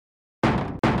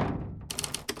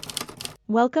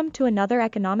Welcome to another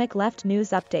Economic Left News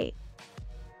update.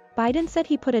 Biden said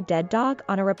he put a dead dog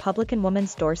on a Republican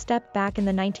woman's doorstep back in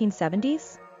the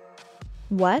 1970s?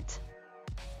 What?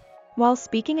 While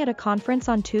speaking at a conference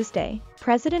on Tuesday,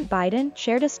 President Biden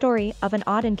shared a story of an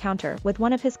odd encounter with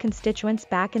one of his constituents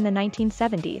back in the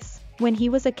 1970s, when he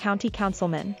was a county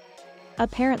councilman.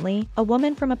 Apparently, a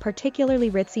woman from a particularly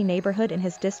ritzy neighborhood in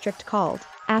his district called,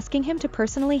 asking him to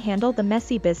personally handle the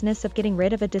messy business of getting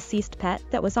rid of a deceased pet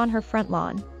that was on her front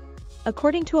lawn.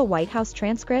 According to a White House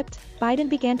transcript, Biden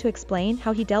began to explain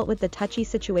how he dealt with the touchy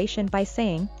situation by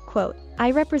saying, quote,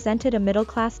 "I represented a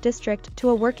middle-class district to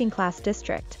a working-class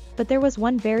district, but there was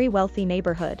one very wealthy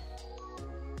neighborhood."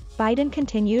 Biden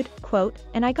continued, quote,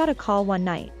 "And I got a call one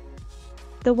night.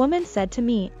 The woman said to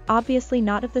me, obviously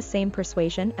not of the same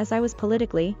persuasion as I was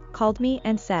politically, called me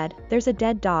and said, 'There's a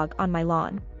dead dog on my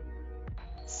lawn.'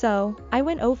 So, I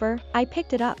went over, I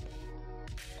picked it up.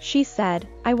 She said,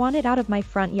 'I want it out of my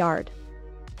front yard.'"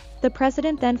 The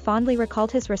president then fondly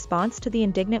recalled his response to the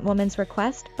indignant woman's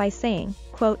request by saying,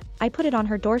 quote, "I put it on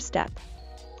her doorstep."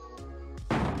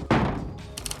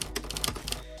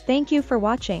 Thank you for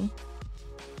watching.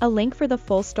 A link for the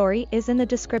full story is in the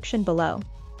description below.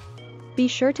 Be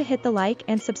sure to hit the like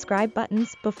and subscribe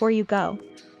buttons before you go.